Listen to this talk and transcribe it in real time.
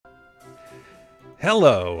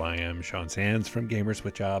Hello, I am Sean Sands from Gamers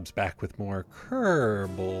with Jobs, back with more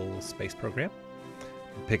Kerbal Space Program.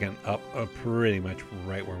 Picking up pretty much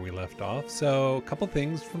right where we left off. So, a couple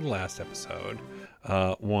things from the last episode.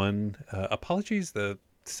 One, apologies, the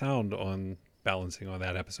sound on balancing on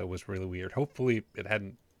that episode was really weird. Hopefully, it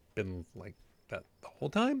hadn't been like that the whole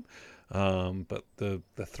time, but the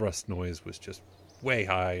thrust noise was just way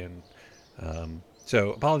high, and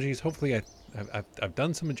so apologies. Hopefully, I've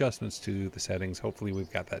done some adjustments to the settings. Hopefully,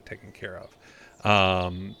 we've got that taken care of.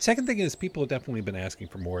 Second thing is people have definitely been asking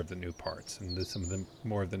for more of the new parts and some of the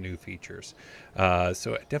more of the new features.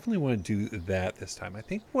 So I definitely want to do that this time. I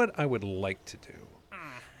think what I would like to do,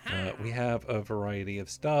 we have a variety of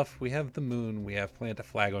stuff. We have the moon. We have plant a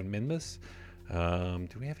flag on Minmus.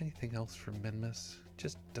 Do we have anything else for Minmus?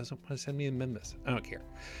 Just doesn't want to send me a Minmus. I don't care.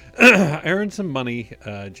 I earned some money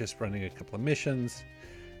just running a couple of missions.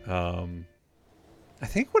 I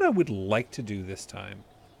think what I would like to do this time,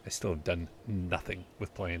 I still have done nothing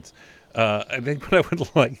with planes. I think what I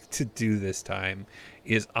would like to do this time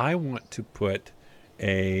is I want to put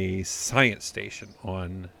a science station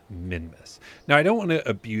on Minmus. Now, I don't want to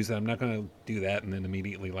abuse it. I'm not going to do that and then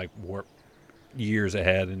immediately like warp years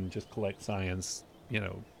ahead and just collect science,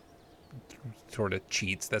 sort of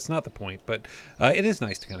cheats. That's not the point, but it is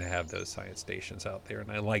nice to kind of have those science stations out there.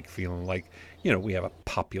 And I like feeling like, we have a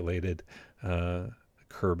populated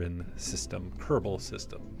Kerbal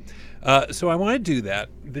system. So I want to do that.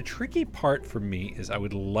 The tricky part for me is I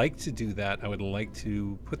would like to do that. I would like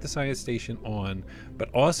to put the science station on, but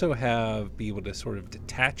also be able to sort of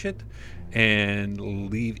detach it and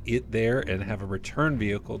leave it there and have a return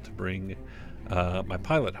vehicle to bring my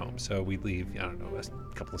pilot home. So we leave, a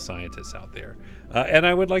couple of scientists out there. And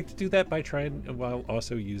I would like to do that by while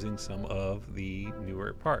also using some of the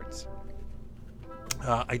newer parts.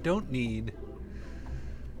 I don't need...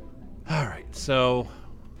 All right, so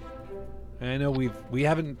I know we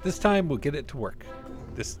haven't this time. We'll get it to work.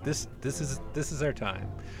 This is our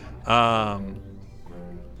time.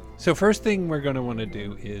 So first thing we're going to want to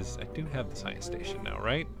do is I do have the science station now,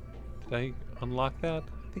 right? Did I unlock that?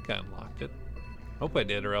 I think I unlocked it. Hope I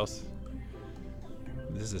did, or else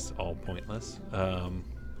this is all pointless.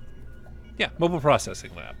 Yeah, mobile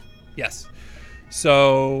processing lab. Yes.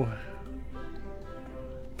 So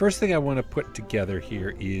first thing I want to put together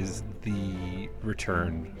here is the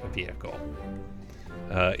return vehicle.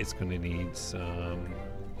 It's going to need some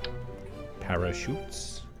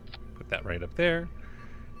parachutes. Put that right up there.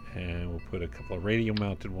 And we'll put a couple of radio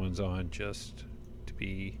mounted ones on just to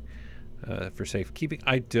be for safekeeping.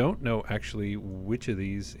 I don't know actually which of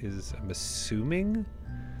these is. I'm assuming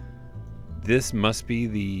this must be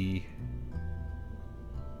the...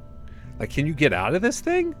 Like, can you get out of this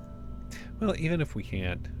thing? Well, even if we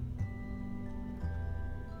can't,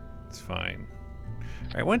 it's fine.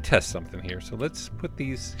 All right, I want to test something here. So let's put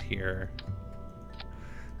these here.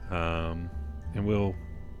 And we'll...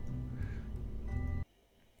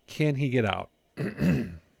 Can he get out?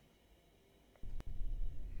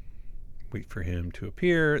 Wait for him to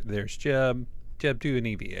appear. There's Jeb. Jeb, do an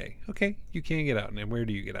EVA. Okay, you can get out. And then where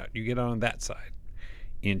do you get out? You get on that side.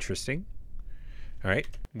 Interesting. All right,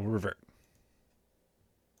 we'll revert.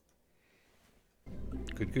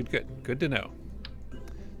 Good. Good to know.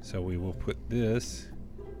 So we will put this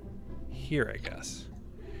here, I guess.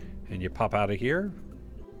 And you pop out of here.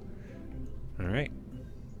 All right.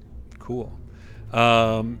 Cool.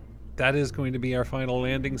 That is going to be our final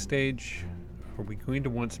landing stage. Are we going to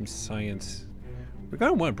want some science? We're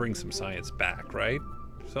going to want to bring some science back, right?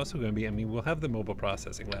 It's also going to be, we'll have the mobile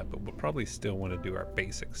processing lab, but we'll probably still want to do our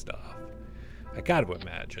basic stuff. I got to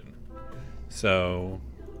imagine. So,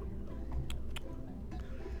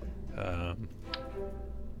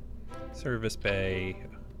 service bay,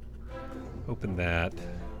 open that,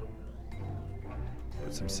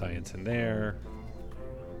 put some science in there.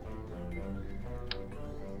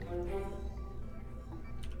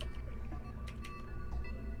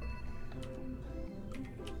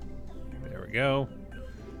 There we go.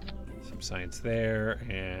 Some science there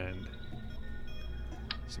and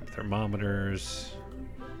some thermometers.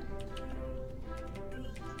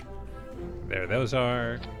 There those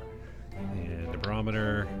are. And a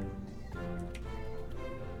barometer.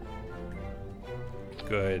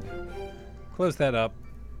 Good. Close that up.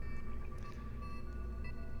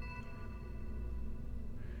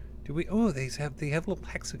 Do we... Oh, they have little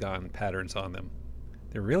hexagon patterns on them.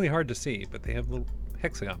 They're really hard to see, but they have little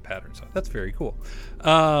hexagon patterns on. That's very cool.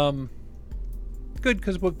 Good,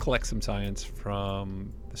 because we'll collect some science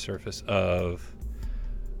from the surface of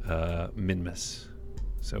Minmus.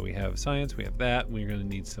 So we have science, we have that. We're going to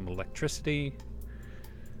need some electricity.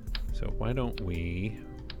 So So why don't we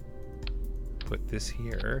put this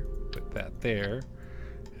here, put that there,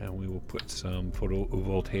 and we will put some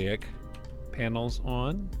photovoltaic panels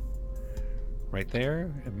on right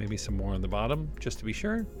there, and maybe some more on the bottom, just to be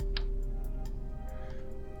sure.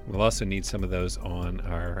 We'll also need some of those on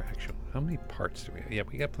our actual, how many parts do we have? Yeah,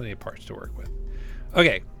 we got plenty of parts to work with.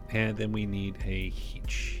 Okay, and then we need a heat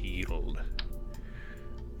shield.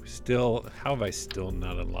 Still, how have I still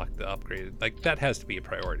not unlocked the upgraded? Like, that has to be a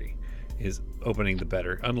priority, is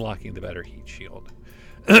unlocking the better heat shield.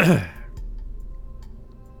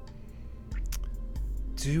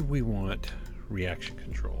 Do we want reaction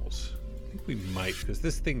controls? I think we might, because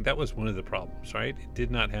this thing, that was one of the problems, right? It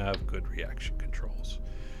did not have good reaction controls.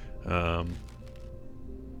 So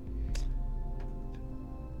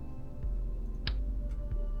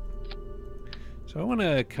I want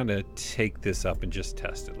to kind of take this up and just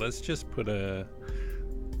test it. Let's just put a...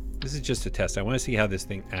 This is just a test. I want to see how this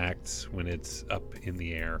thing acts when it's up in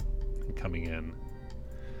the air and coming in.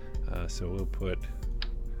 So we'll put...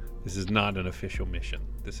 This is not an official mission.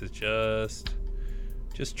 This is just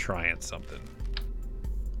trying something.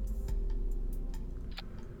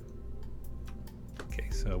 Okay,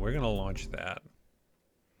 so we're going to launch that.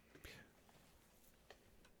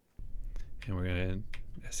 And we're going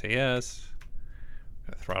to SAS.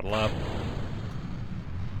 Throttle up.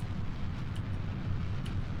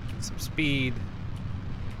 Some speed.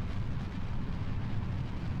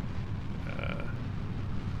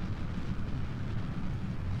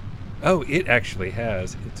 Oh, it actually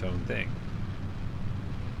has its own thing.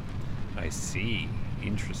 I see.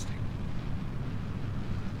 Interesting.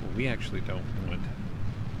 Well, we actually don't want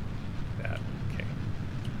that. Okay.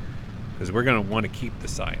 Because we're going to want to keep the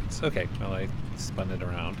science. Okay, well, I spun it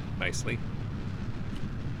around nicely.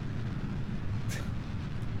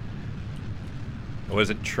 I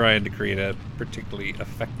wasn't trying to create a particularly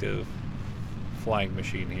effective flying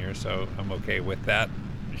machine here, so I'm okay with that.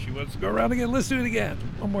 She wants to go around again. Let's do it again.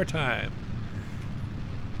 One more time.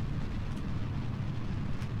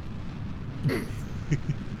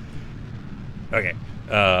 Okay.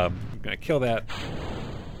 I'm going to kill that.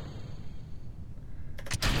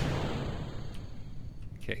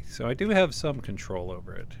 Okay, so I do have some control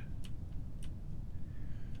over it.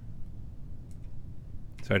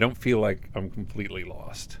 So I don't feel like I'm completely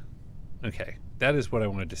lost. Okay, that is what I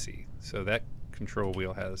wanted to see. So that control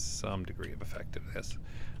wheel has some degree of effectiveness.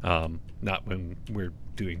 Not when we're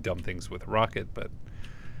doing dumb things with a rocket, but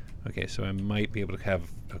okay, so I might be able to have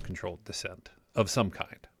a controlled descent of some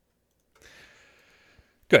kind.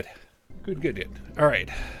 Good. Good. All right.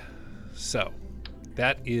 So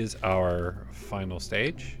that is our final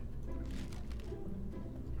stage.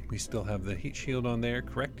 We still have the heat shield on there,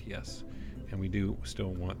 correct? Yes. And we do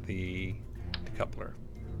still want the decoupler.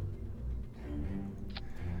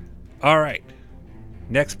 All right.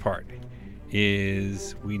 Next part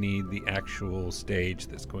is we need the actual stage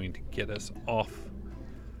that's going to get us off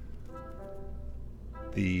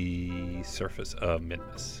the surface of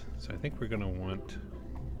Minmus. So I think we're going to want...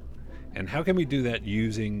 And how can we do that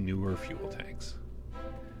using newer fuel tanks?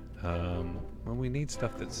 Well, we need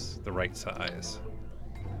stuff that's the right size.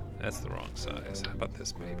 That's the wrong size. How about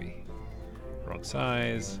this, maybe? Wrong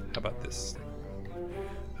size. How about this thing?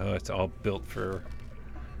 Oh, it's all built for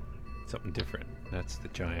something different. That's the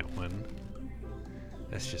giant one.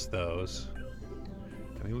 That's just those.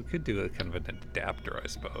 I mean, we could do a kind of an adapter, I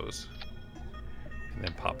suppose. And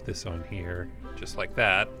then pop this on here, just like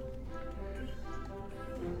that.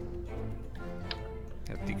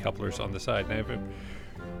 Have decouplers on the side. And I have a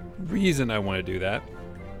reason I want to do that.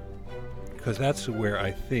 Because that's where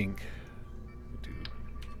I think do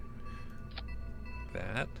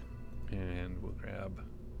that. And we'll grab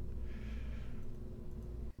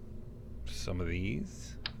some of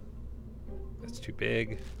these. That's too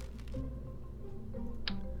big.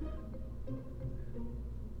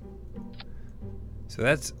 So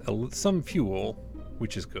that's some fuel,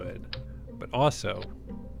 which is good. But also,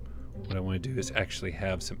 what I want to do is actually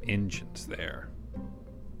have some engines there.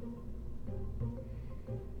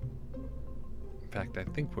 In fact, I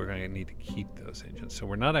think we're going to need to keep those engines. So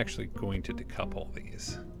we're not actually going to decouple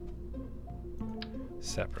these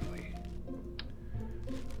separately.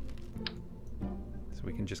 So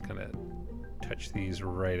we can just kind of touch these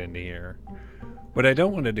right into here. What I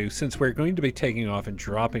don't want to do, since we're going to be taking off and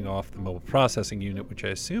dropping off the mobile processing unit, which I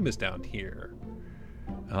assume is down here,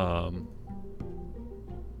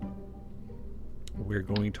 we're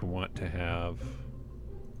going to want to have...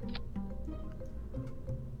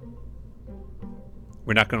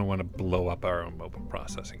 We're not going to want to blow up our own mobile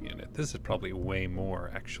processing unit. This is probably way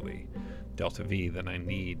more, actually, Delta V than I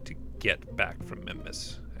need to get back from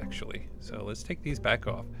Minmus actually. So let's take these back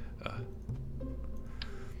off.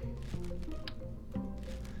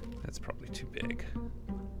 That's probably too big.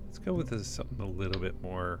 Let's go with this, something a little bit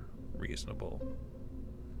more reasonable.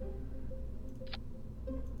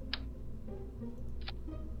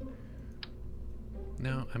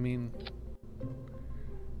 No, I mean...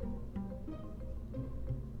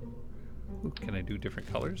 Ooh, can I do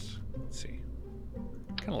different colors? Let's see.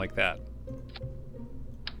 Kind of like that.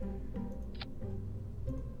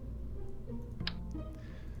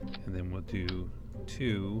 And then we'll do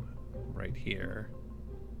 2 right here.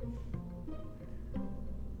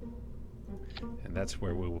 And that's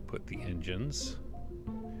where we will put the engines.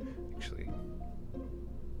 Actually,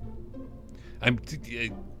 I'm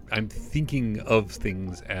thinking of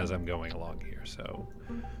things as I'm going along here, so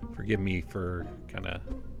forgive me for kind of,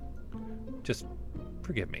 just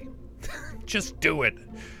forgive me. Just do it.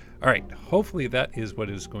 All right, hopefully that is what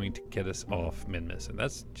is going to get us off Minmus, and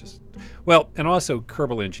that's just, well, and also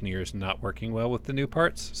Kerbal Engineer is not working well with the new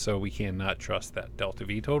parts, so we cannot trust that delta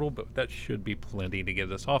V total, but that should be plenty to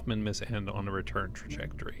get us off Minmus and on a return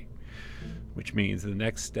trajectory, which means the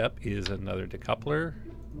next step is another decoupler.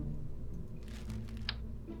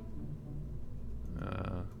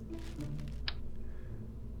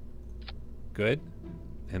 Good.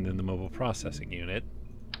 And then the mobile processing unit.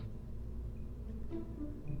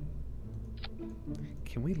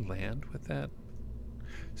 Can we land with that?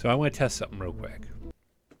 So I want to test something real quick.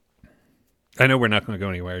 I know we're not going to go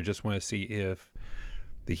anywhere. I just want to see if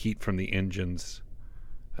the heat from the engines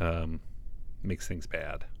makes things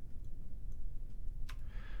bad.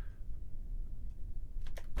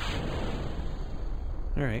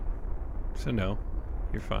 All right. So no,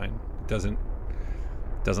 you're fine. It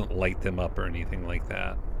doesn't light them up or anything like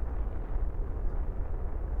that.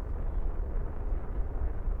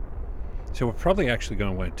 So we're probably actually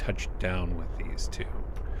going to want to touch down with these two.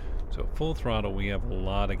 So full throttle, we have a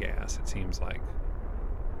lot of gas, it seems like.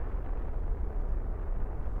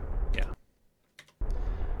 Yeah.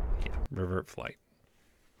 Yeah, revert flight.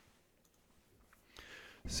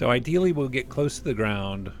 So ideally we'll get close to the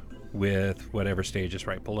ground with whatever stage is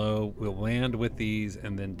right below. We'll land with these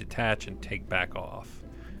and then detach and take back off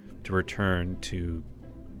to return to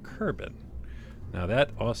Kerbal. Now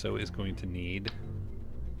that also is going to need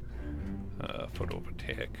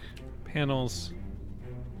photovoltaic panels.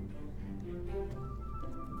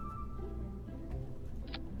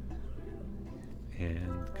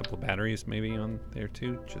 And a couple of batteries maybe on there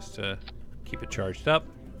too, just to keep it charged up.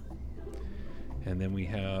 And then we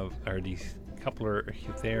have our decoupler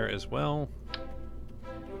there as well,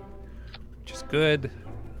 which is good.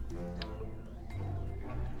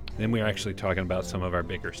 Then we're actually talking about some of our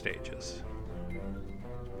bigger stages.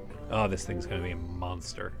 Oh, this thing's going to be a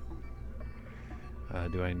monster.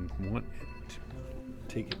 Do I want to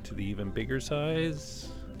take it to the even bigger size?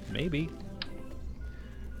 Maybe.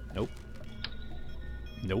 Nope.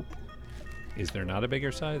 Nope. Is there not a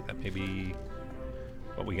bigger size? That may be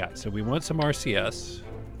what we got. So we want some RCS.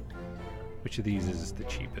 Which of these is the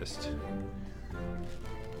cheapest?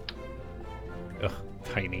 Ugh,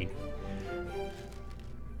 tiny.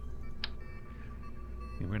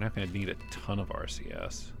 I mean, we're not going to need a ton of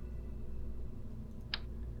RCS.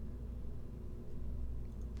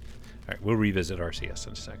 All right, we'll revisit RCS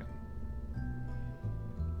in a second.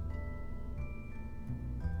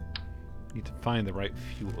 Need to find the right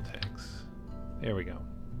fuel tanks. There we go.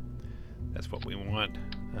 That's what we want.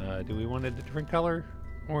 Do we want a different color?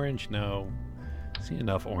 Orange? No. See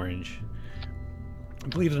enough orange.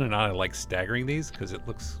 Believe it or not, I like staggering these because it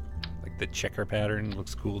looks like the checker pattern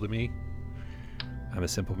looks cool to me. I'm a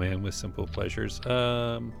simple man with simple pleasures.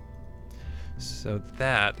 So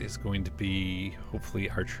that is going to be hopefully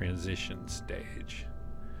our transition stage.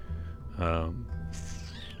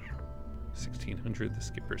 1600, the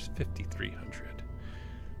skipper's 5300.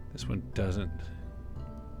 This one doesn't.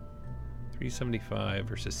 375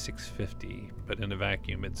 versus 650, but in a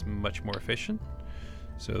vacuum it's much more efficient.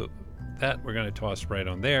 So that we're going to toss right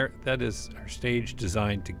on there. That is our stage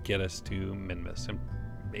designed to get us to Minmus and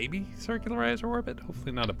maybe circularize our orbit.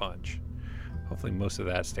 Hopefully not a bunch. Hopefully most of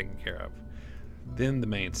that's taken care of. Then the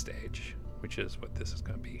main stage, which is what this is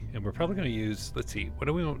going to be. And we're probably going to use, let's see, what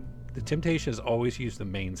do we want? The temptation is always use the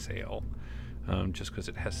mainsail, just because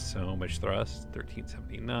it has so much thrust.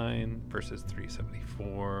 1379 versus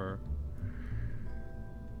 374.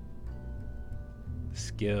 The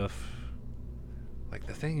skiff. Like,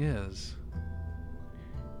 the thing is,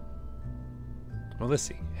 well, let's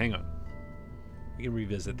see. Hang on. We can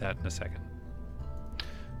revisit that in a second.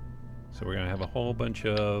 So we're going to have a whole bunch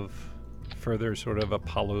of further sort of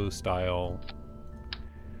Apollo style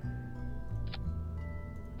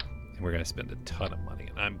We're going to spend a ton of money,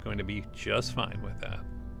 and I'm going to be just fine with that.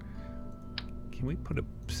 Can we put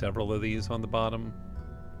several of these on the bottom?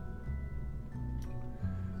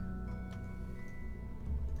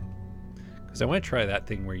 Because I want to try that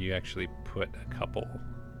thing where you actually put a couple.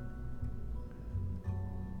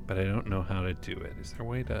 But I don't know how to do it. Is there a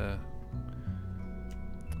way to...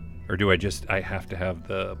 Or do I have to have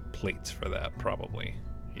the plates for that, probably.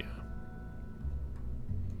 Yeah.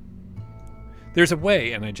 There's a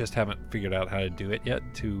way, and I just haven't figured out how to do it yet,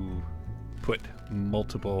 to put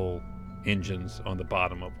multiple engines on the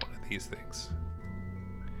bottom of one of these things.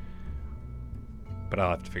 But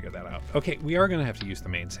I'll have to figure that out. Okay, we are going to have to use the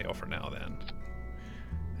mainsail for now, then.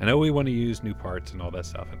 I know we want to use new parts and all that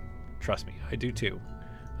stuff, and trust me, I do too.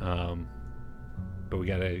 But we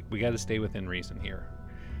gotta stay within reason here.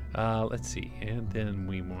 Let's see, and then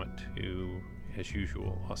we want to, as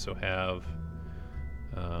usual, also have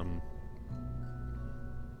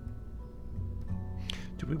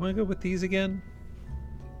do we want to go with these again?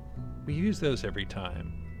 We use those every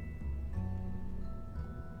time.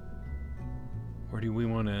 Or do we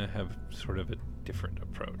want to have sort of a different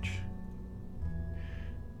approach?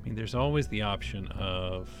 I mean, there's always the option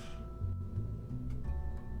of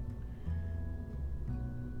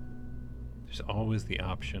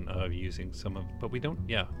using some of, but we don't,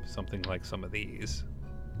 yeah, something like some of these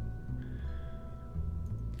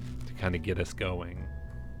to kind of get us going.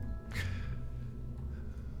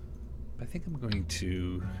 I think I'm going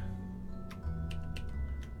to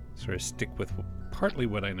sort of stick with partly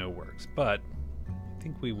what I know works, but I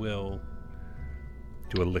think we will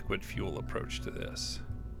do a liquid fuel approach to this.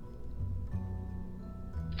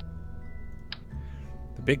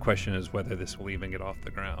 The big question is whether this will even get off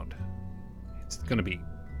the ground. It's going to be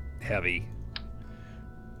heavy.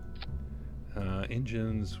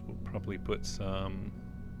 Engines, we'll probably put some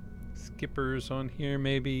skippers on here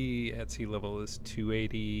maybe. At sea level is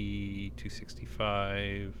 280,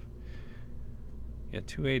 265. Yeah,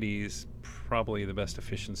 280 is probably the best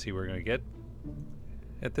efficiency we're going to get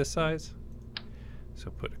at this size.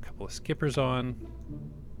 So put a couple of skippers on.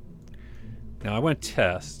 Now I want to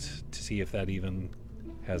test to see if that even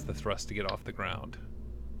has the thrust to get off the ground.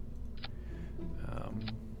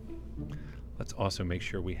 Let's also make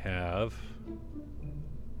sure we have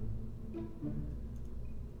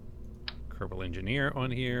Kerbal Engineer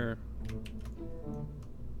on here.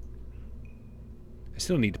 I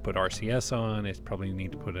still need to put RCS on. I probably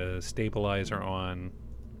need to put a stabilizer on.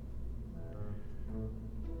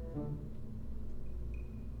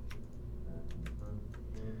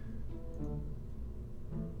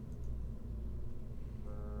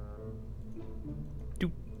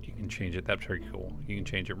 You can change it. That's very cool. You can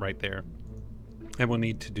change it right there. And we'll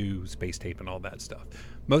need to do space tape and all that stuff.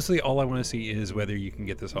 Mostly all I want to see is whether you can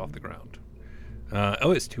get this off the ground.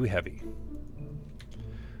 Oh, it's too heavy.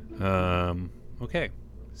 Okay,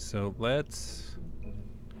 so I'm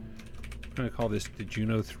going to call this the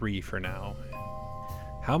Juno 3 for now.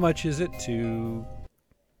 How much is it to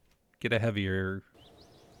get a heavier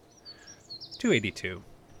 282?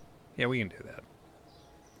 Yeah, we can do that.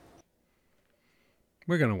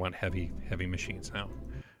 We're going to want heavy machines now.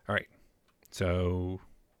 All right. So,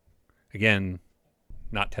 again,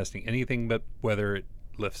 not testing anything but whether it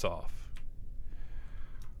lifts off.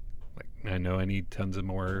 Like, I know I need tons of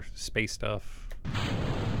more space stuff.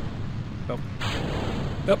 Oh.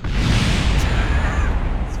 Oh.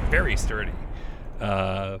 It's very sturdy.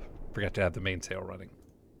 Forgot to have the mainsail running.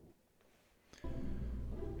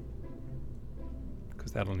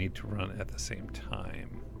 Because that'll need to run at the same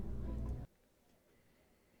time.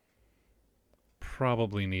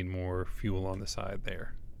 Probably need more fuel on the side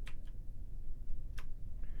there.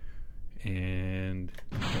 And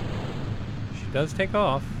she does take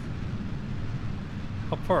off.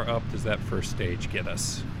 How far up does that first stage get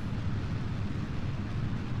us?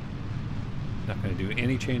 Not going to do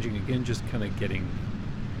any changing again, just kind of getting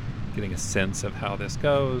a sense of how this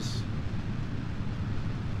goes.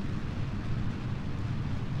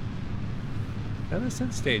 That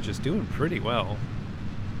ascent stage is doing pretty well.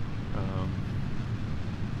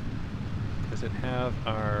 Does it have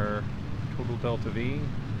our total delta V?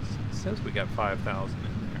 It says we got 5,000 in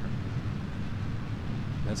there.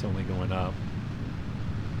 That's only going up.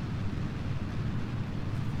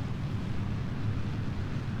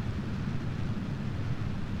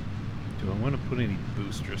 Do I want to put any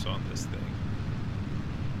boosters on this thing?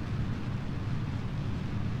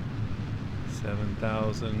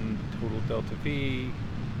 7,000 total delta V.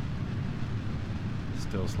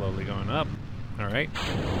 Still slowly going up. All right,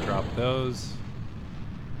 drop those,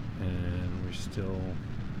 and we're still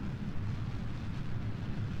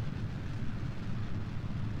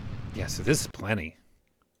Yeah, so this is plenty.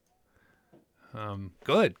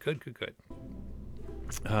 Good.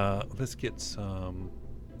 Let's get some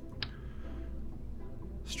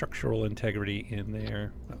structural integrity in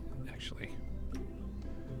there. Well, actually,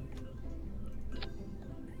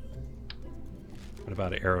 what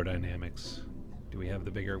about aerodynamics? Do we have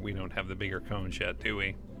the bigger? We don't have the bigger cones yet, do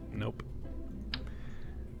we? Nope.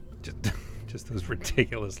 Just those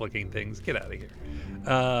ridiculous looking things. Get out of here.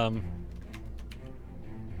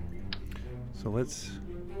 So let's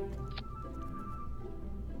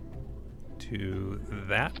do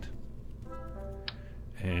that.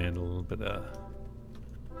 And a little bit of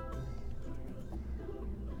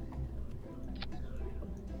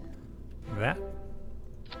that.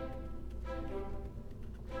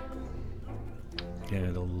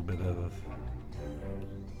 And a little bit of...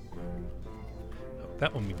 Oh,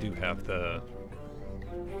 that one we do have the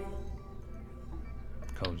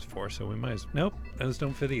cones for, so we might as... Nope, those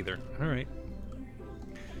don't fit either. All right.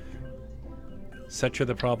 Such are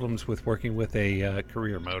the problems with working with a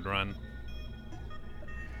career mode run.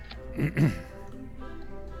 Here,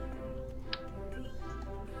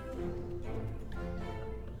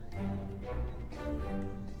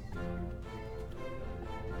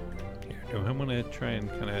 do I want to try and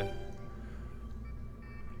kind of...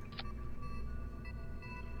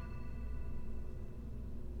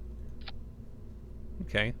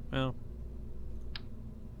 Okay, well...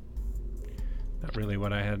 Not really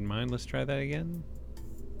what I had in mind. Let's try that again.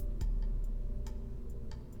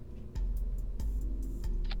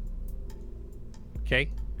 Okay.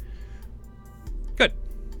 Good.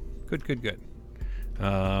 Good.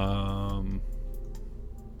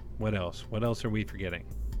 What else? What else are we forgetting?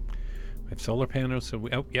 We have solar panels, so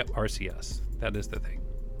we... Oh, yep, RCS. That is the thing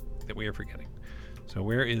that we are forgetting. So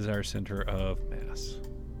where is our center of mass?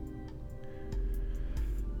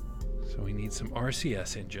 So we need some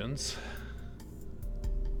RCS engines.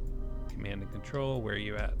 Command and control, where are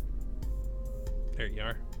you at? There you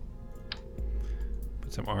are.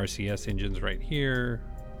 Put some RCS engines right here,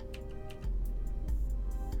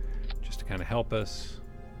 just to kind of help us.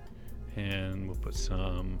 And we'll put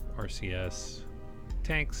some RCS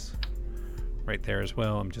tanks right there as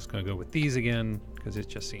well. I'm just going to go with these again, because it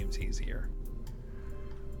just seems easier.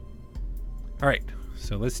 All right,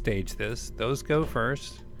 so let's stage this. Those go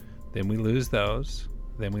first, then we lose those,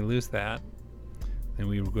 then we lose that. And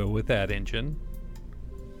we will go with that engine.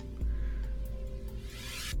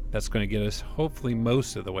 That's going to get us hopefully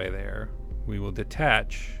most of the way there. We will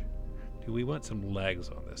detach. Do we want some legs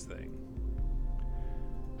on this thing?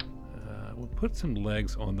 We'll put some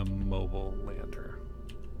legs on the mobile lander.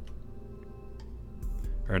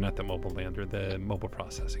 Or not the mobile lander, the mobile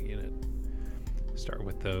processing unit. Start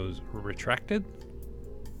with those retracted.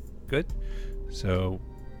 Good. So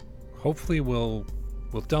hopefully we'll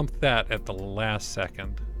dump that at the last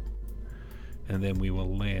second, and then we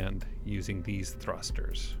will land using these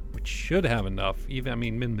thrusters, which should have enough. Even, I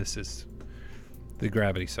mean, Minmus is, the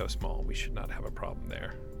gravity's so small, we should not have a problem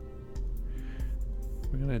there.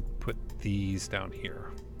 We're going to put these down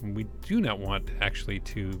here. We do not want actually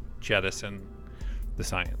to jettison the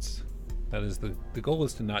science. That is the goal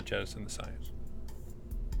is to not jettison the science.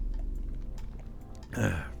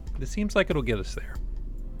 It seems like it'll get us there.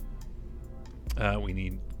 We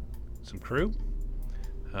need some crew.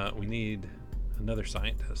 We need another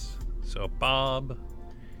scientist. So Bob,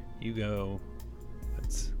 you go.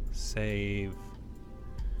 Let's save.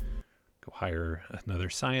 Go hire another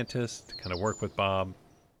scientist to kind of work with Bob.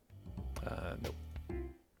 Nope.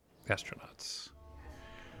 Astronauts.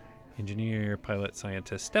 Engineer, pilot,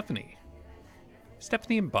 scientist, Stephanie.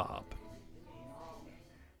 Stephanie and Bob.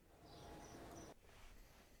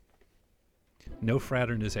 No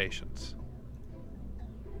fraternizations.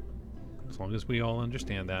 As long as we all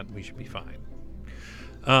understand that, we should be fine.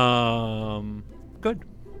 Good.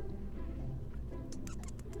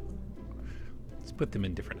 Let's put them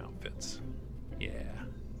in different outfits. Yeah.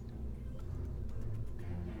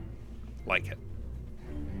 Like it.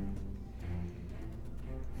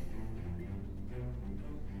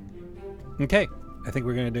 Okay, I think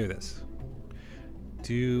we're going to do this.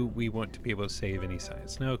 Do we want to be able to save any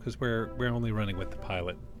science? No, because we're only running with the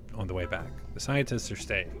pilot on the way back. The scientists are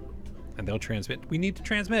staying, and they'll transmit. We need to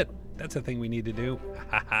transmit. That's a thing we need to do.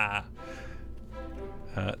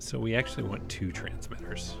 So we actually want 2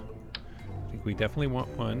 transmitters. I think we definitely want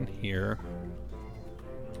one here.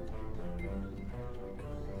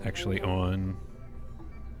 Actually on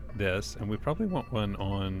this, and we probably want one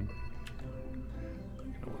on...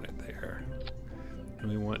 I want it there. And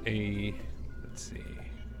we want a... Let's see,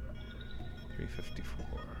 354.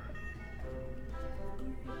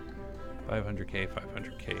 500K,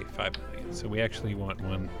 500K, 5 million. So we actually want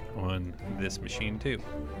one on this machine too.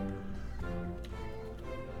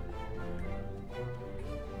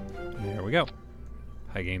 There we go.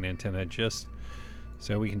 High gain antenna just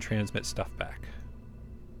so we can transmit stuff back.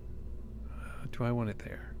 Do I want it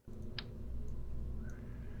there?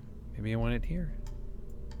 Maybe I want it here.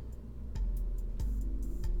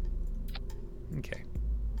 Okay.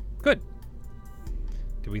 Good.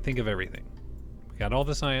 Did we think of everything? We got all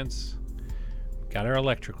the science. We got our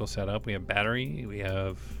electrical set up. We have battery. We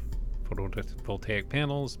have photovoltaic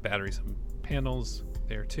panels, batteries and panels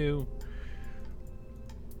there too.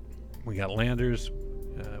 We got landers.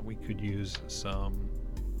 We could use some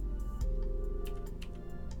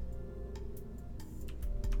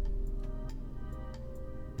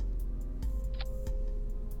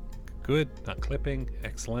good, not clipping,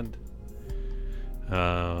 excellent.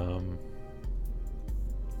 Got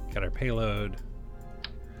our payload.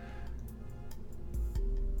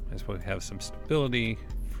 Might as well have some stability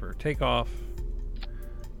for takeoff.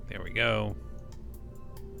 There we go.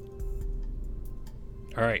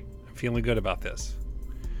 All right, I'm feeling good about this.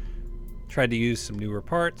 Tried to use some newer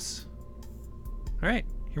parts. All right,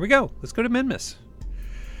 here we go. Let's go to Minmus.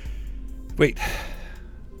 Wait,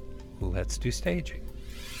 let's do staging.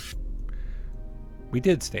 We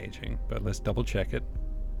did staging, but let's double check it.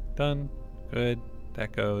 Done, good,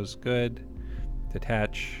 that goes, good.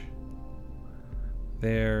 Detach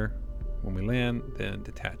there when we land, then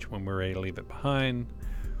detach when we're ready to leave it behind.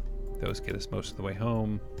 Those get us most of the way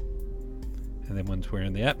home. And then once we're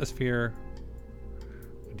in the atmosphere,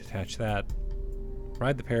 we detach that,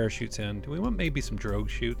 ride the parachutes in. Do we want maybe some drogue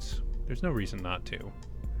chutes? There's no reason not to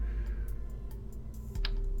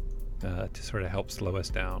sort of help slow us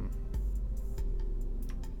down.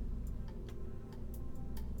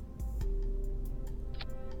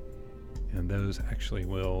 And those actually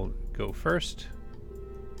will go first,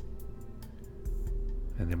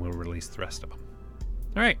 and then we'll release the rest of them.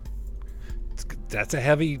 All right, that's a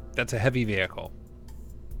heavy vehicle,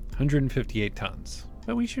 158 tons,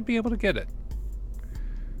 but we should be able to get it.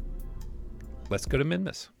 Let's go to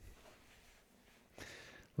Minmus.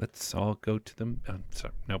 Let's all go to them.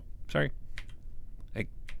 Sorry, nope, sorry. I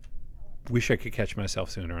wish I could catch myself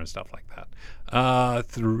sooner and stuff like that.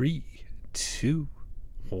 3, 2,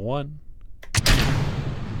 1.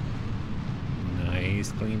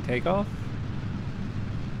 Nice clean takeoff.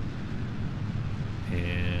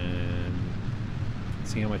 And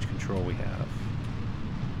see how much control we have.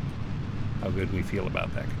 How good we feel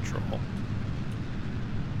about that control.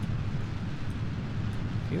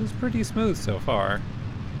 Feels pretty smooth so far.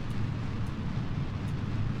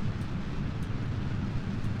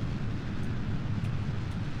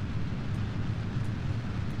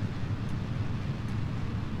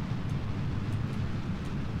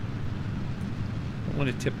 Don't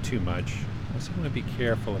want to tip too much. I also want to be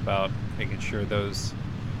careful about making sure those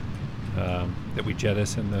that we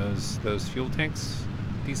jettison those fuel tanks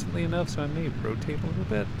decently enough, so I may rotate a little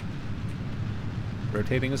bit.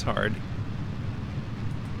 Rotating is hard.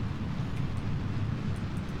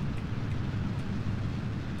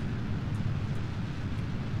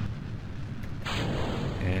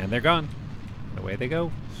 And they're gone. Away they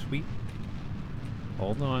go. Sweet.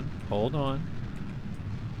 Hold on. Hold on.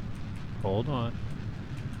 Hold on.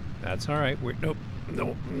 That's all right. We're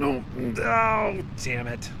no. Oh, damn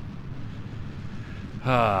it.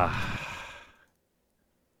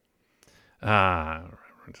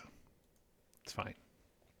 It's fine.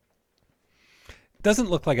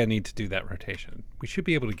 Doesn't look like I need to do that rotation. We should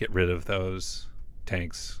be able to get rid of those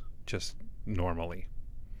tanks just normally.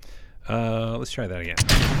 Let's try that again.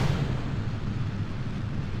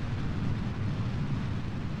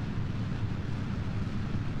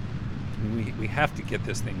 We have to get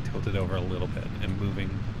this thing tilted over a little bit and moving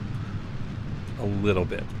a little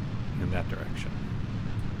bit in that direction.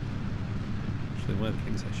 Actually, one of the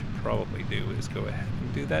things I should probably do is go ahead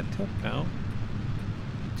and do that tilt now.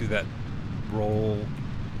 Do that roll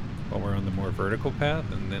while we're on the more vertical path,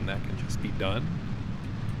 and then that can just be done.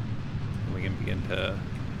 And we can begin to...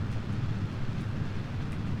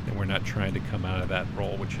 And we're not trying to come out of that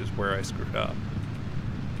roll, which is where I screwed up.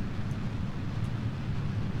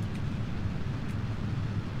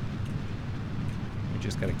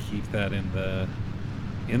 Just got to keep that in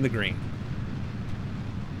the green.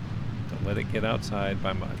 Don't let it get outside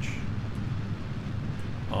by much.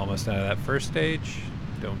 Almost out of that first stage.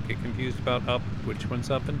 Don't get confused about up, which one's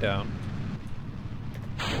up and down.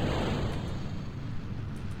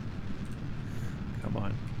 Come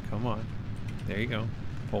on, come on. There you go.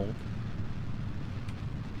 Hold.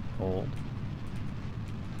 Hold.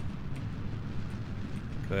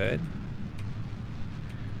 Good.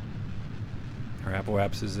 Our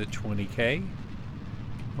apoapsis is at 20K.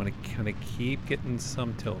 Want to kind of keep getting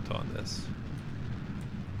some tilt on this.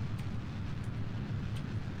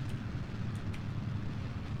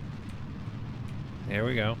 There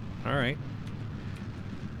we go. All right.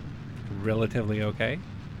 Relatively okay.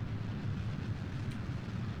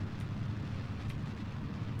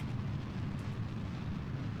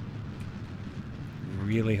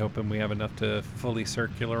 Really hoping we have enough to fully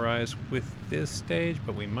circularize with this stage,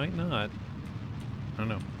 but we might not. I don't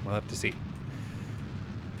know. We'll have to see.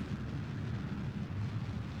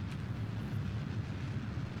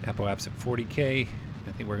 Apoaps at 40K.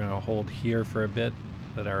 I think we're going to hold here for a bit.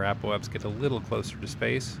 Let our apoaps get a little closer to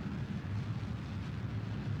space.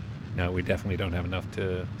 No, we definitely don't have enough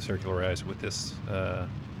to circularize with this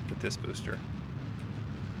booster,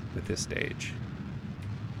 with this stage.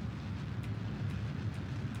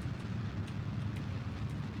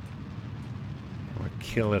 We'll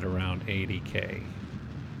kill it around 80K.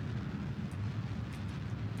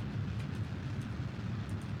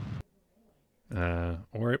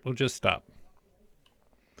 Or it will just stop.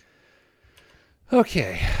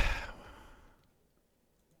 Okay.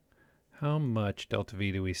 How much delta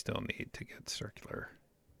V do we still need to get circular?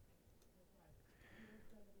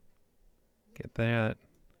 Get that.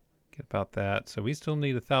 Get about that. So we still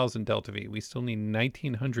need 1,000 delta V. We still need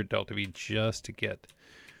 1,900 delta V just to get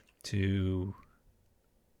to,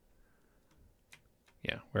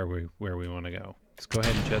 yeah, where we want to go. Let's go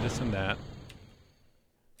ahead and jettison that.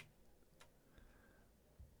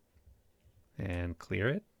 And clear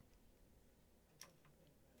it.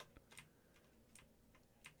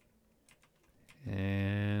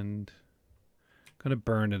 And I'm going to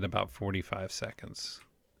burn in about 45 seconds.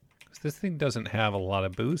 Because this thing doesn't have a lot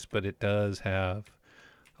of boost, but it does have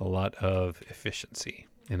a lot of efficiency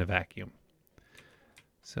in a vacuum.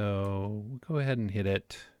 So we'll go ahead and hit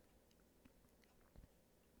it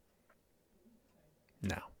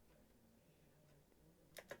now.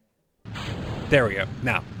 There we go.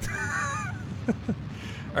 Now.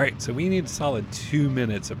 All right, so we need a solid 2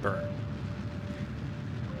 minutes of burn.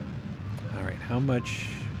 All right, how much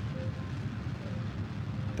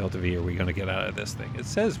delta V are we going to get out of this thing? It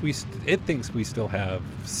says it thinks we still have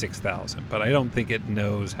 6,000, but I don't think it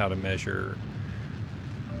knows how to measure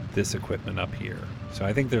this equipment up here. So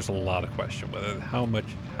I think there's a lot of question whether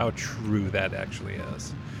how true that actually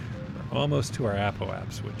is. We're almost to our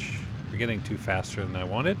apoapse, which we're getting too faster than I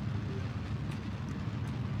wanted.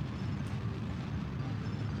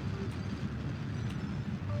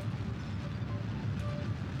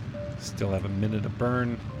 Still have a minute of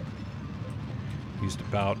burn. Used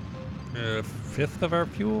about a fifth of our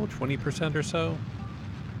fuel, 20% or so.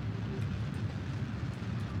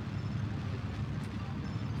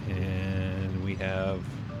 And we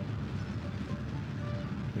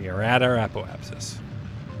are at our apoapsis.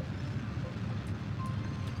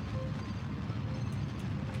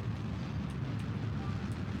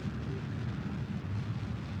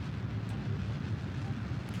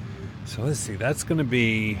 So let's see, that's going to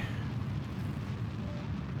be,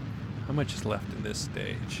 how much is left in this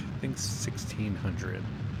stage? I think 1,600.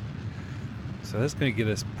 So that's going to get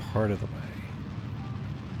us part of the way.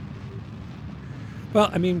 Well,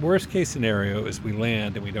 I mean, worst case scenario is we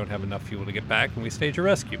land and we don't have enough fuel to get back and we stage a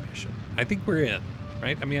rescue mission. I think we're in,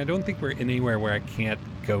 right? I mean, I don't think we're anywhere where I can't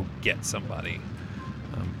go get somebody.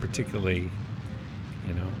 Particularly,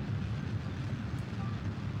 you know,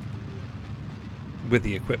 with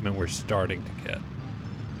the equipment we're starting to get.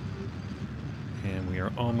 And we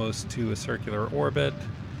are almost to a circular orbit.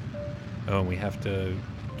 Oh, and we have to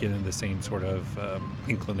get in the same sort of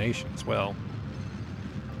inclination as well.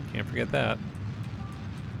 Can't forget that.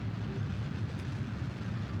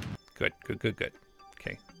 Good, good, good, good.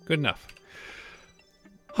 Okay, good enough.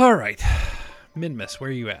 All right. Minmus, where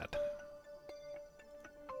are you at?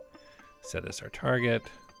 Set as our target.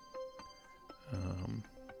 I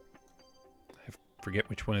forget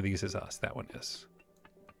which one of these is us. That one is.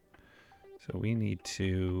 So we need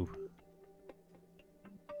to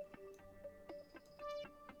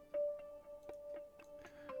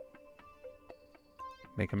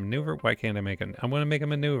make a maneuver. Why can't I make I want to make a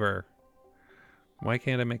maneuver. Why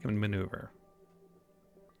can't I make a maneuver?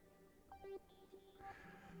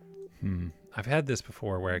 I've had this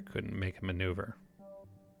before where I couldn't make a maneuver.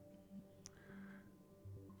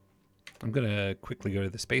 I'm going to quickly go to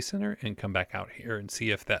the Space Center and come back out here and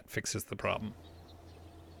see if that fixes the problem.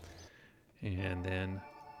 And then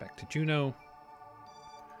back to Juno,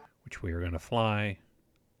 which we are going to fly.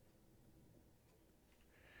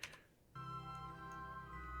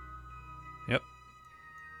 Yep.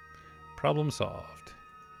 Problem solved.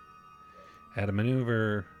 Add a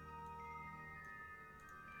maneuver.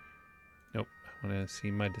 Want to see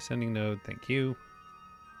my descending node? Thank you.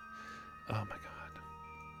 Oh my god.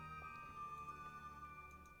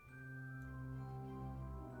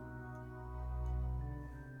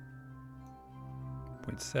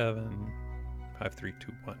 0.7, 5, 3,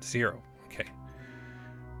 2, 1, 0. Okay.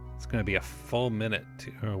 It's going to be a full minute.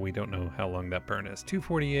 We don't know how long that burn is.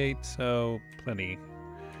 248, so plenty.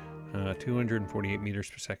 248 meters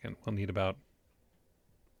per second. We'll need about...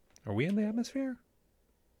 Are we in the atmosphere?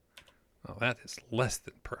 Oh, that is less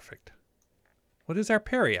than perfect. What is our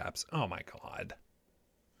periapse? Oh my god.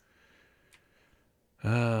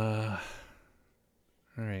 All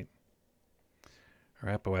right. Our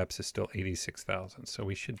apoapse is still 86,000, so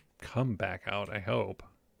we should come back out, I hope.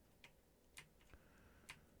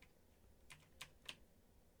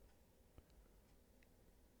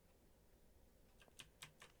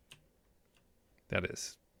 That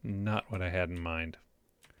is not what I had in mind.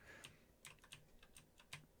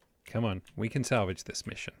 Come on, we can salvage this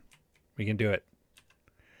mission. We can do it.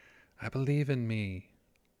 I believe in me.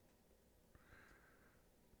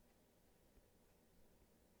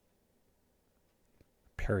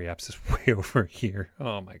 Periapse is way over here.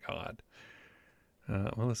 Oh my god.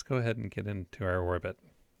 Well, let's go ahead and get into our orbit.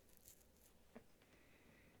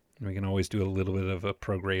 We can always do a little bit of a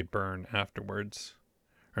prograde burn afterwards.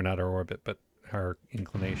 Or not our orbit, but our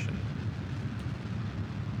inclination.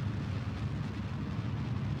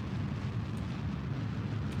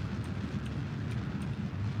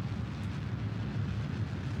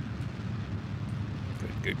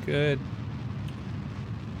 Good, good.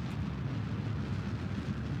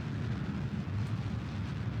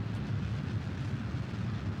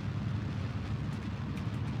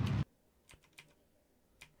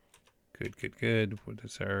 Good, good, good. What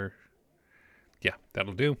is our... Yeah,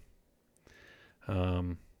 that'll do.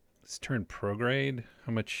 Let's turn prograde.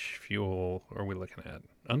 How much fuel are we looking at?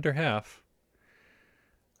 Under half.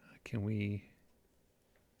 Can we...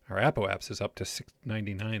 Our apoapse is up to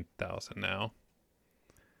 699,000 now.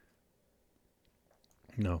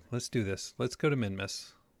 No, let's do this. Let's go to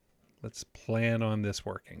Minmus. Let's plan on this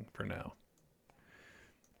working for now.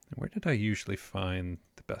 Where did I usually find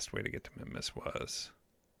the best way to get to Minmus was?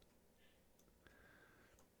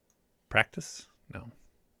 Practice? No.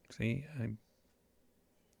 See, I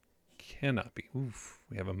cannot be. Oof,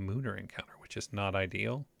 we have a Mooner encounter, which is not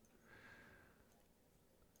ideal.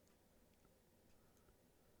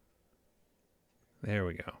 There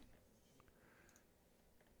we go.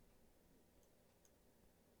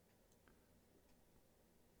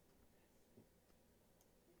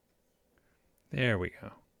 There we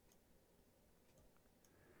go.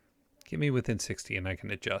 Get me within 60 and I can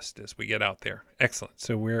adjust as we get out there. Excellent.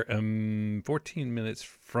 So we're 14 minutes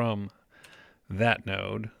from that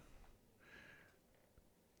node.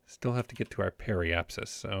 Still have to get to our periapsis,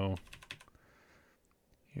 so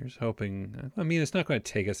here's hoping. I mean, it's not going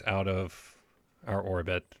to take us out of our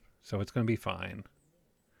orbit, so it's going to be fine.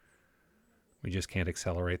 We just can't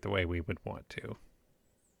accelerate the way we would want to.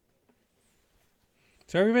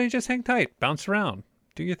 So everybody just hang tight, bounce around,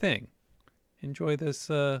 do your thing. Enjoy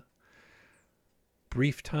this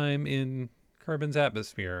brief time in Kerbin's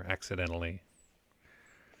atmosphere, accidentally.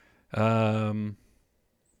 A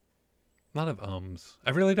lot of ums.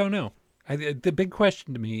 I really don't know. The big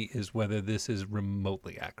question to me is whether this is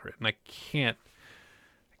remotely accurate, and I can't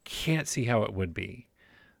see how it would be.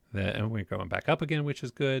 And we're going back up again, which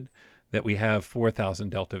is good. That we have 4,000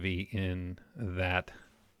 delta V in that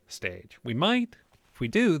stage. We might. If we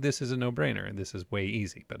do, this is a no-brainer, and this is way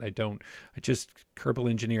easy. But Kerbal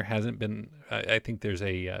Engineer hasn't been. I think there's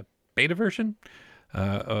a beta version.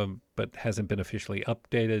 But hasn't been officially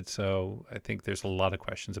updated, so I think there's a lot of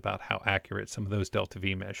questions about how accurate some of those delta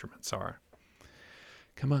V measurements are.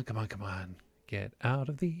 Come on, come on, come on. Get out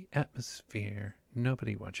of the atmosphere.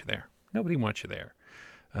 Nobody wants you there. Nobody wants you there.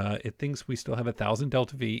 It thinks we still have 1,000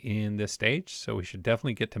 delta V in this stage, so we should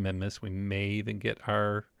definitely get to Minmus. We may even get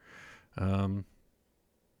our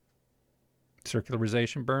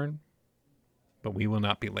circularization burn, but we will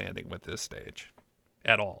not be landing with this stage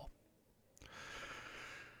at all.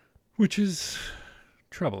 Which is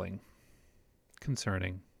troubling,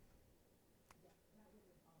 concerning.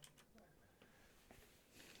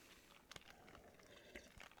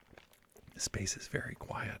 The space is very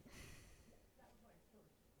quiet.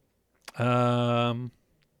 That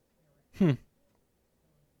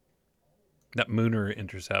Mooner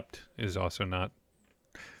intercept is also not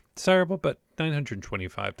desirable, but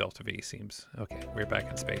 925 delta V seems okay. We're back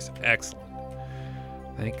in space. Excellent.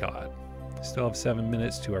 Thank God. Still have 7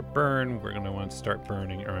 minutes to our burn. We're going to want to start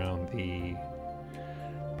burning around the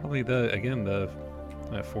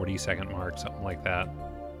 40-second mark, something like that.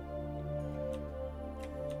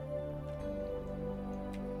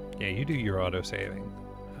 Yeah, you do your auto-saving.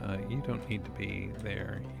 You don't need to be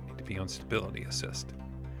there. You need to be on stability assist.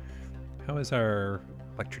 How is our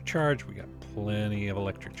electric charge? We got plenty of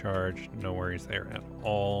electric charge. No worries there at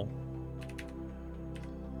all.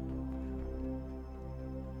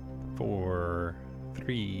 4,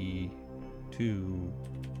 3, 2.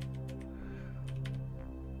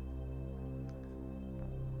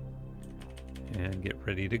 And get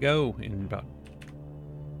ready to go in about.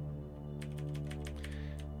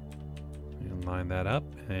 And line that up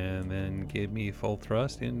and then give me full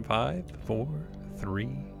thrust in 5, 4, 3,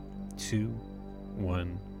 2,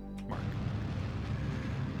 1, mark.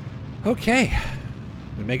 Okay,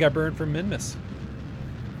 we make our burn for Minmus.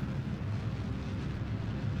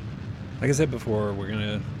 Like I said before, we're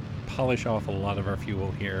gonna polish off a lot of our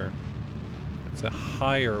fuel here. It's a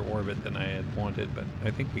higher orbit than I had wanted, but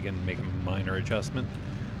I think we can make a minor adjustment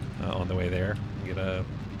on the way there. Get a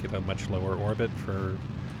much lower orbit for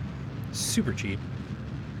super cheap.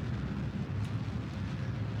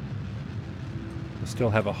 We'll still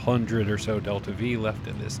have 100 or so Delta V left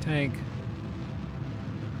in this tank.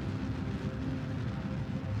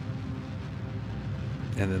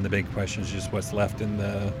 And then the big question is just what's left in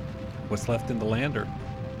the lander.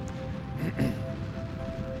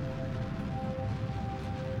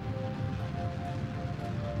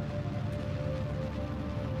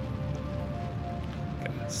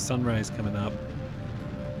 Got a sunrise coming up.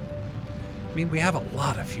 I mean, we have a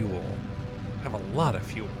lot of fuel. I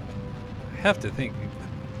have to think.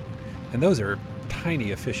 And those are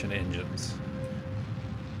tiny, efficient engines.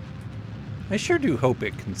 I sure do hope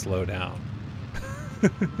it can slow down.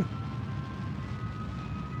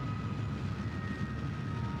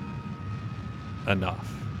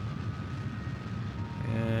 Enough.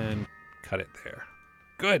 And cut it there.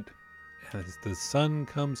 Good. As the sun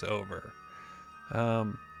comes over.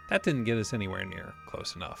 That didn't get us anywhere near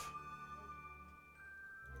close enough.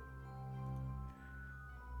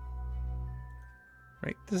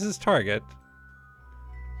 Right, this is target.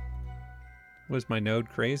 Was my node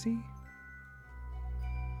crazy?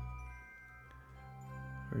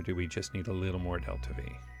 Or do we just need a little more Delta V?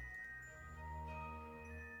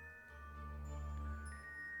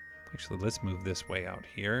 Actually, let's move this way out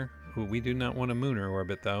here. Ooh, we do not want a Mooner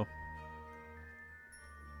orbit, though.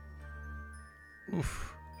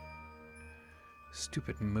 Oof.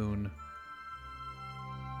 Stupid moon.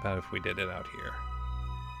 About if we did it out here.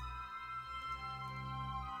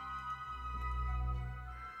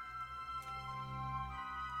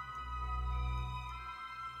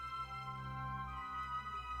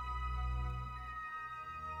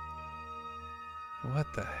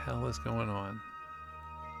 What the hell is going on?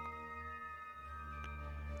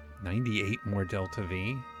 98 more Delta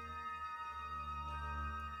V.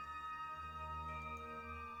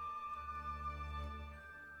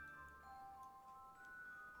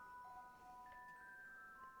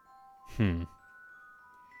 No,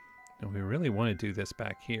 we really want to do this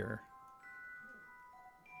back here.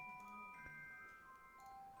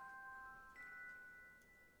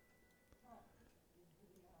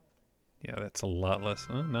 Yeah, that's a lot less.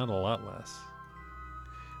 Not a lot less.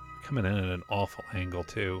 We're coming in at an awful angle,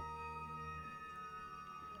 too.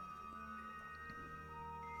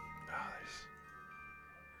 Oh, there's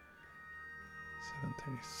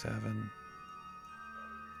 737.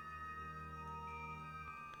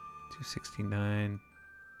 269.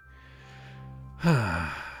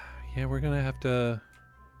 Yeah, we're gonna have to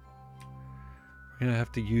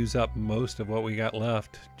use up most of what we got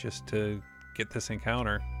left just to get this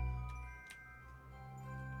encounter.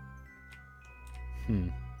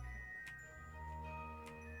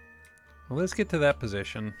 Well, let's get to that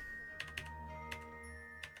position.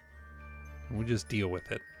 We'll just deal with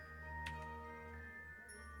it.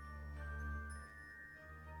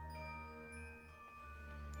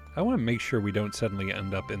 I want to make sure we don't suddenly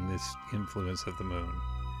end up in this influence of the moon.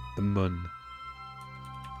 The moon.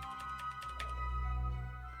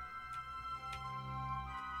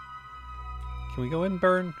 Can we go in and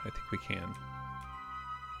burn? I think we can.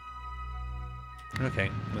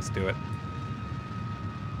 Okay, let's do it.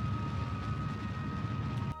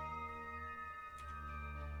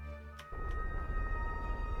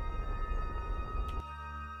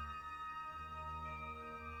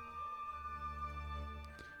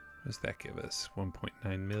 What does that give us?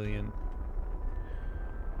 1.9 million.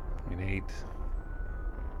 0.8.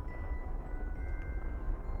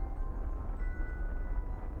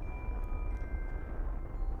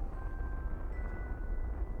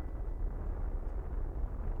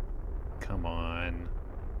 Come on.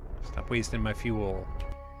 Stop wasting my fuel.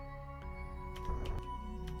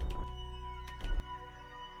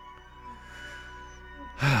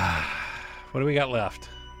 What do we got left?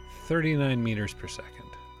 39 meters per second.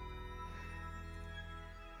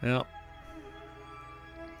 Well,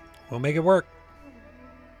 we'll make it work.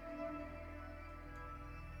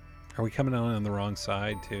 Are we coming on the wrong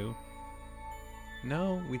side too?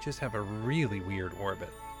 No, we just have a really weird orbit.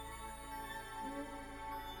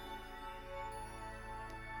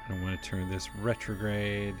 I want to turn this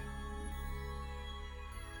retrograde.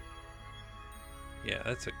 Yeah,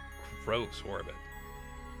 that's a gross orbit.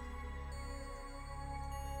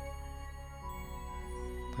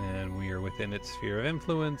 And we are within its sphere of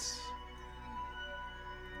influence.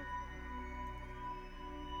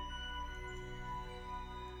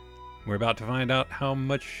 We're about to find out how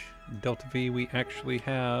much delta V we actually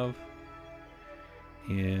have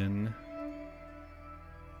in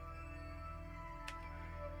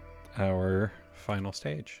our final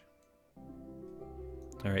stage.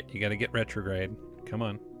 All right, you got to get retrograde. Come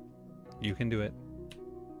on. You can do it.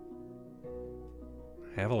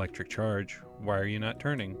 I have electric charge. Why are you not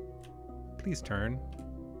turning? Please turn.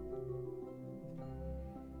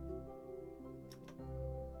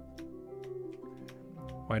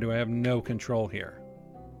 Why do I have no control here?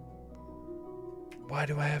 Why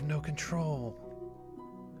do I have no control?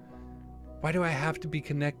 Why do I have to be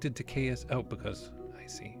connected to KS? Oh, because I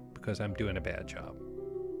see. Because I'm doing a bad job.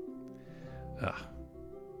 Ugh.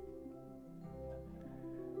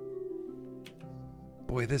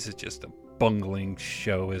 Boy, this is just a bungling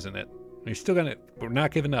show, isn't it? We're still gonna. We're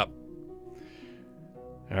not giving up.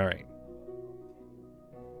 All right.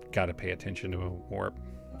 Got to pay attention to a warp.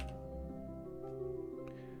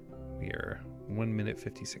 We are 1 minute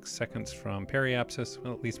 56 seconds from periapsis.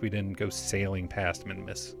 Well, at least we didn't go sailing past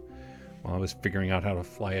Minmus while I was figuring out how to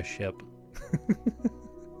fly a ship.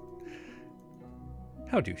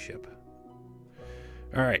 How do ship?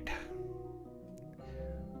 All right.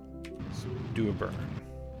 Let's do a burn.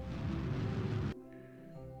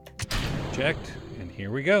 Eject, and here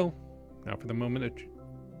we go. Now for the moment,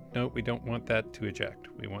 no, we don't want that to eject.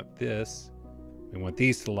 We want this. We want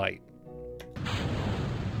these to light.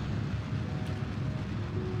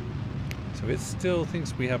 So it still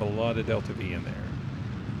thinks we have a lot of delta V in there.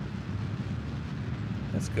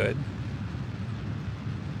 That's good.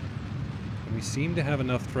 And we seem to have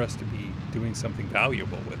enough for us to be doing something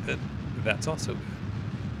valuable with it. That's also good.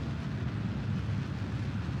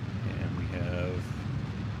 And we have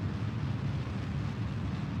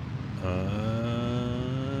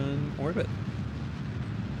on orbit.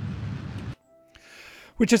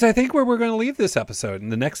 Which is, I think, where we're going to leave this episode. In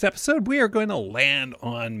the next episode, we are going to land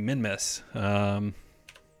on Minmus. And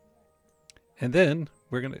then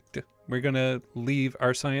we're going to leave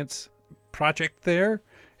our science project there.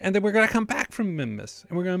 And then we're going to come back from Minmus.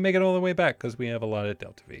 And we're going to make it all the way back because we have a lot of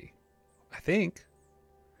delta V. I think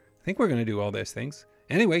we're going to do all those things.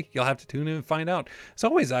 Anyway, you'll have to tune in and find out. As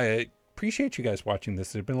always, I appreciate you guys watching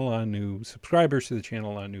this. There's been a lot of new subscribers to the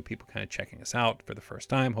channel, a lot of new people kind of checking us out for the first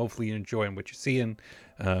time. Hopefully you're enjoying what you're seeing.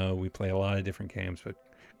 We play a lot of different games, but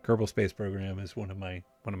Kerbal Space Program is one of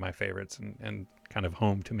my favorites and kind of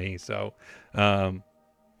home to me. So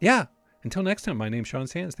yeah, until next time, my name's Sean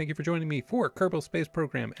Sands. Thank you for joining me for Kerbal Space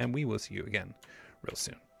Program, and we will see you again real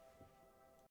soon.